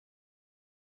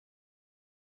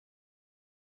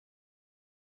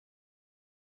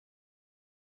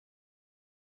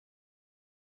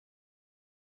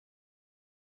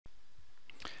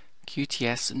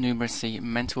QTS Numeracy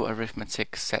Mental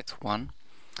Arithmetic Set 1.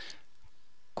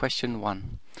 Question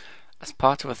 1. As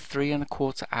part of a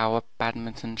 3¼ hour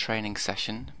badminton training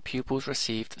session, pupils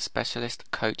received specialist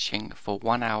coaching for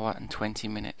 1 hour and 20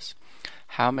 minutes.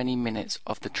 How many minutes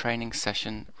of the training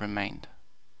session remained?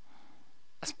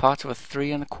 As part of a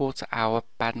 3¼ hour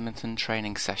badminton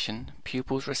training session,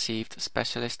 pupils received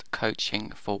specialist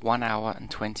coaching for 1 hour and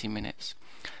 20 minutes.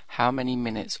 How many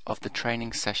minutes of the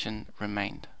training session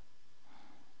remained?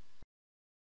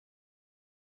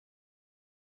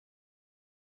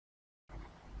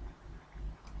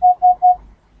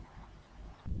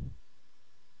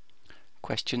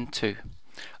 Question 2.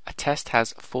 A test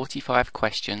has 45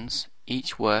 questions,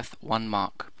 each worth 1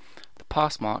 mark. The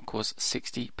pass mark was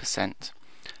 60%.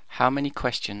 How many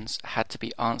questions had to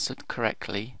be answered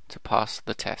correctly to pass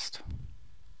the test?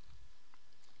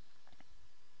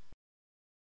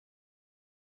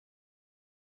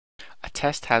 A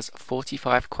test has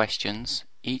 45 questions,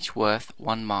 each worth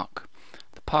 1 mark.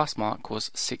 The pass mark was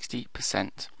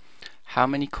 60%. How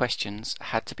many questions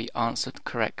had to be answered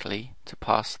correctly to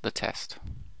pass the test?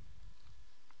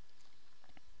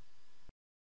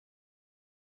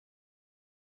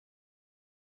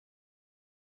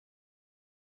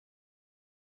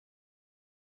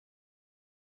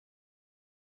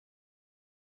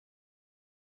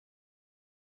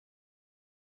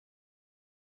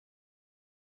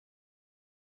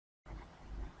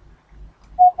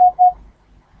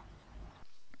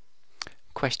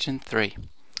 Question 3.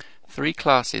 3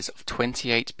 classes of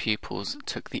 28 pupils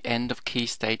took the end of Key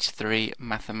Stage 3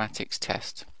 mathematics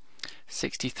test.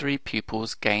 63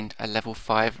 pupils gained a Level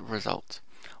 5 result.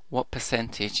 What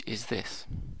percentage is this?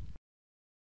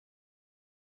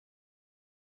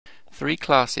 3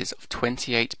 classes of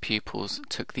 28 pupils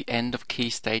took the end of Key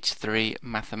Stage 3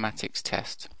 mathematics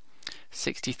test.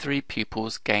 63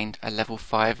 pupils gained a Level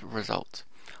 5 result.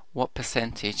 What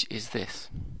percentage is this?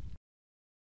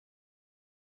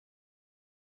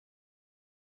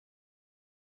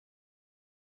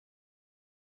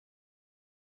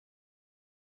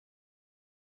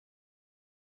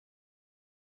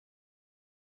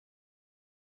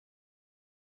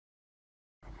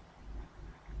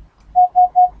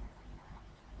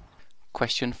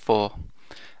 Question 4.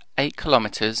 8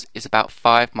 kilometers is about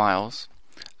 5 miles.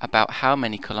 About how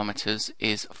many kilometers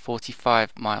is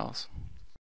 45 miles?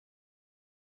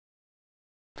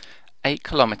 8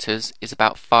 kilometers is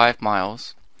about 5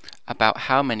 miles. About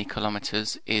how many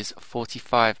kilometers is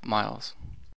 45 miles?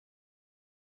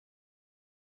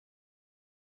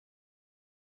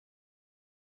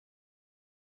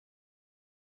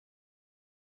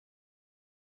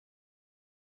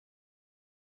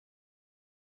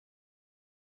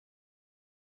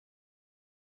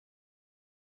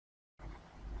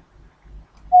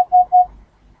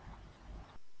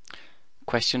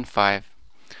 Question 5.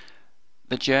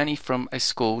 The journey from a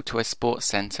school to a sports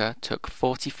centre took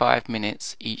 45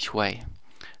 minutes each way.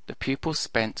 The pupils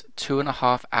spent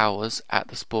 2½ hours at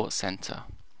the sports centre.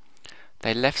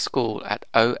 They left school at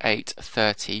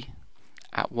 08:30.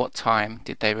 At what time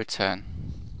did they return?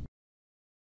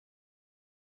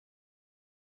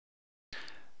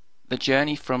 The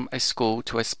journey from a school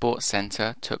to a sports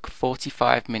centre took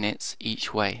 45 minutes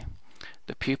each way.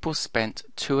 The pupils spent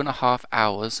 2½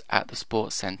 hours at the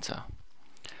sports centre.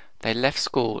 They left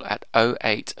school at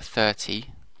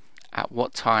 08:30. At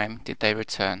what time did they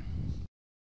return?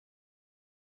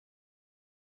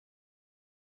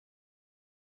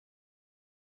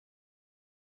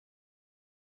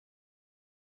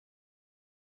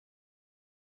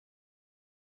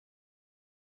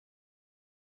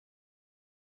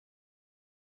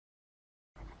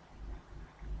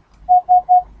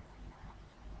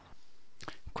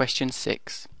 Question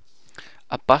 6.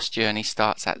 A bus journey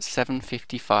starts at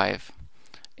 7:55.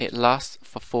 It lasts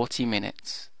for 40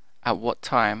 minutes. At what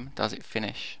time does it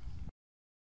finish?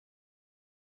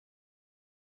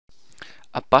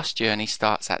 A bus journey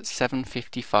starts at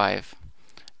 7:55.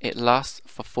 It lasts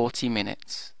for 40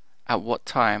 minutes. At what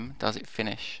time does it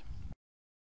finish?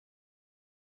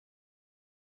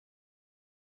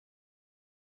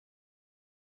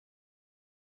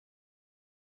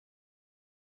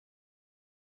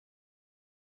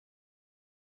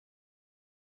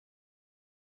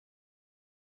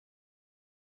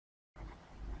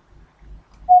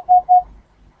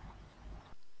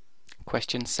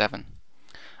 Question 7.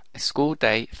 A school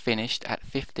day finished at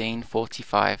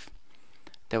 15:45.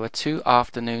 There were 2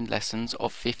 afternoon lessons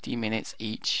of 50 minutes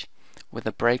each, with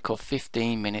a break of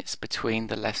 15 minutes between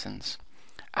the lessons.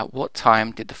 At what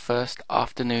time did the first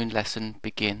afternoon lesson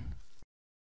begin?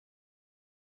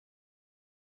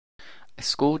 A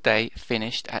school day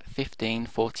finished at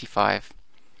 15:45.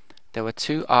 There were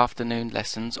 2 afternoon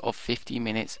lessons of 50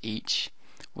 minutes each,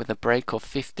 with a break of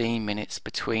 15 minutes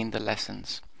between the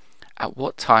lessons. At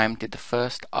what time did the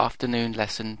first afternoon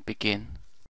lesson begin?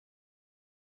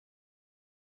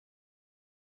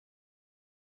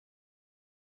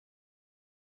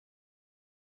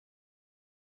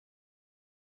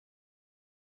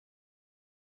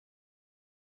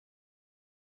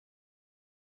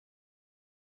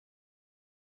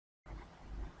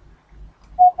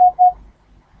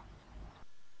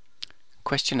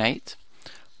 Question 8.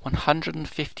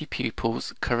 150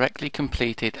 pupils correctly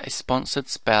completed a sponsored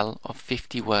spell of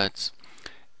 50 words.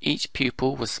 Each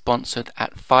pupil was sponsored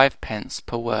at 5 pence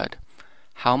per word.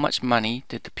 How much money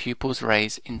did the pupils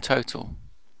raise in total?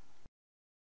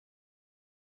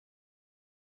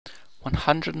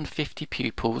 150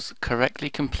 pupils correctly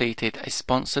completed a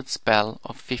sponsored spell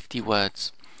of 50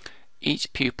 words.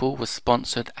 Each pupil was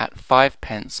sponsored at 5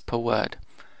 pence per word.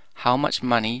 How much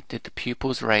money did the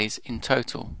pupils raise in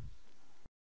total?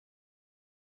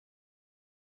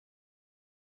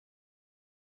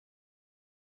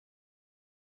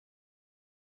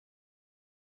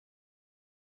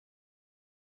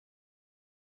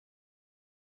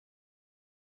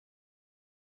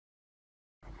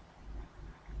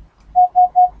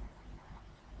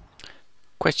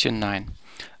 Question 9.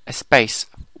 A space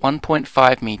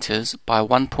 1.5 meters by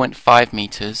 1.5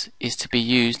 meters is to be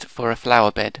used for a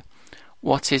flower bed.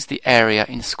 What is the area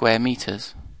in square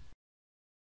meters?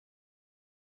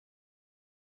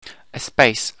 A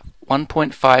space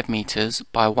 1.5 meters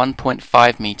by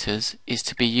 1.5 meters is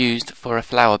to be used for a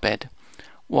flower bed.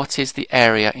 What is the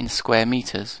area in square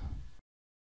meters?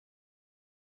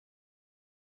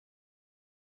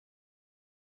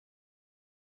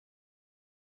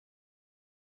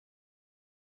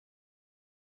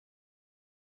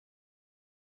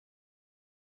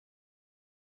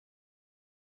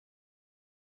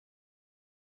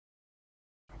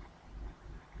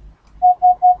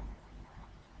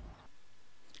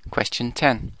 Question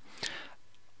 10.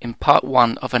 In part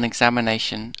 1 of an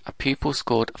examination, a pupil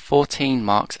scored 14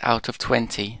 marks out of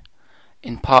 20.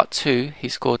 In part 2, he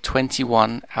scored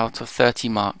 21 out of 30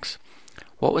 marks.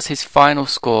 What was his final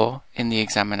score in the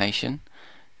examination?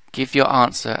 Give your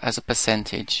answer as a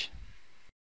percentage.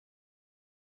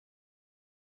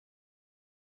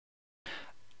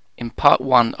 In part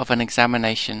 1 of an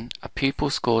examination, a pupil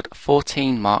scored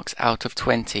 14 marks out of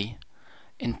 20.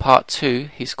 In part 2,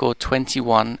 he scored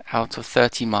 21 out of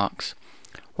 30 marks.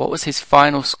 What was his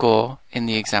final score in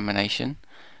the examination?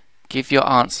 Give your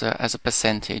answer as a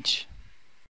percentage.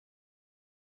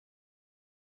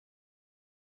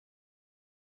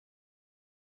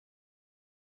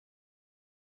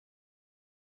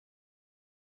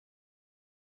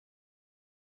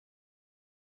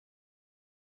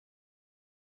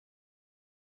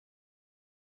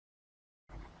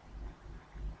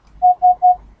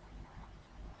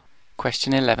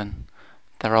 Question 11.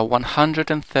 There are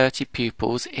 130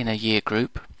 pupils in a year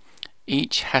group.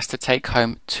 Each has to take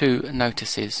home 2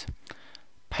 notices.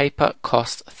 Paper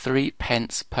costs 3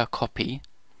 pence per copy.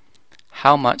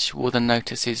 How much will the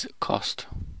notices cost?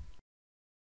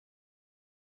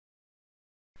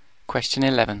 Question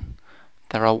 11.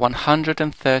 There are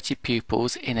 130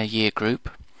 pupils in a year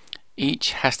group.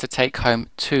 Each has to take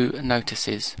home 2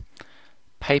 notices.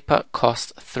 Paper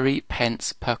costs 3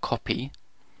 pence per copy.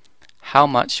 How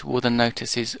much will the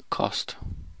notices cost?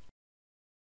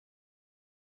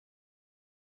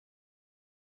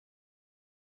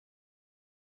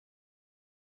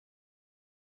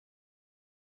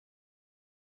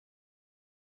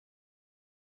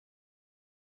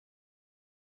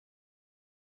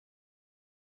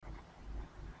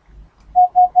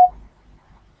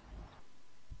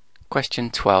 Question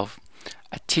 12.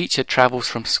 A teacher travels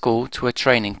from school to a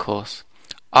training course.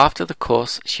 After the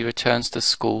course, she returns to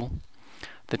school.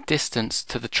 The distance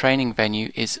to the training venue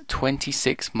is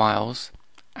 26 miles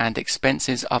and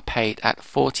expenses are paid at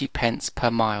 40 pence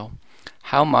per mile.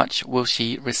 How much will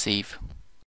she receive?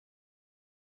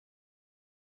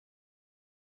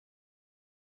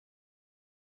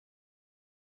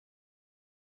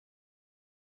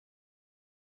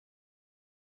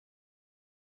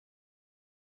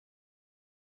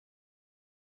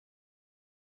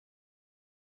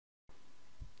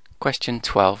 Question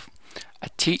 12. A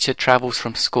teacher travels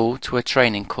from school to a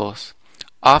training course.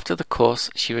 After the course,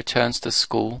 she returns to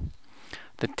school.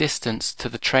 The distance to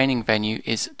the training venue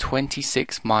is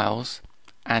 26 miles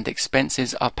and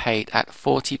expenses are paid at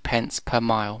 40 pence per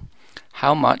mile.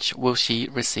 How much will she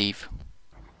receive?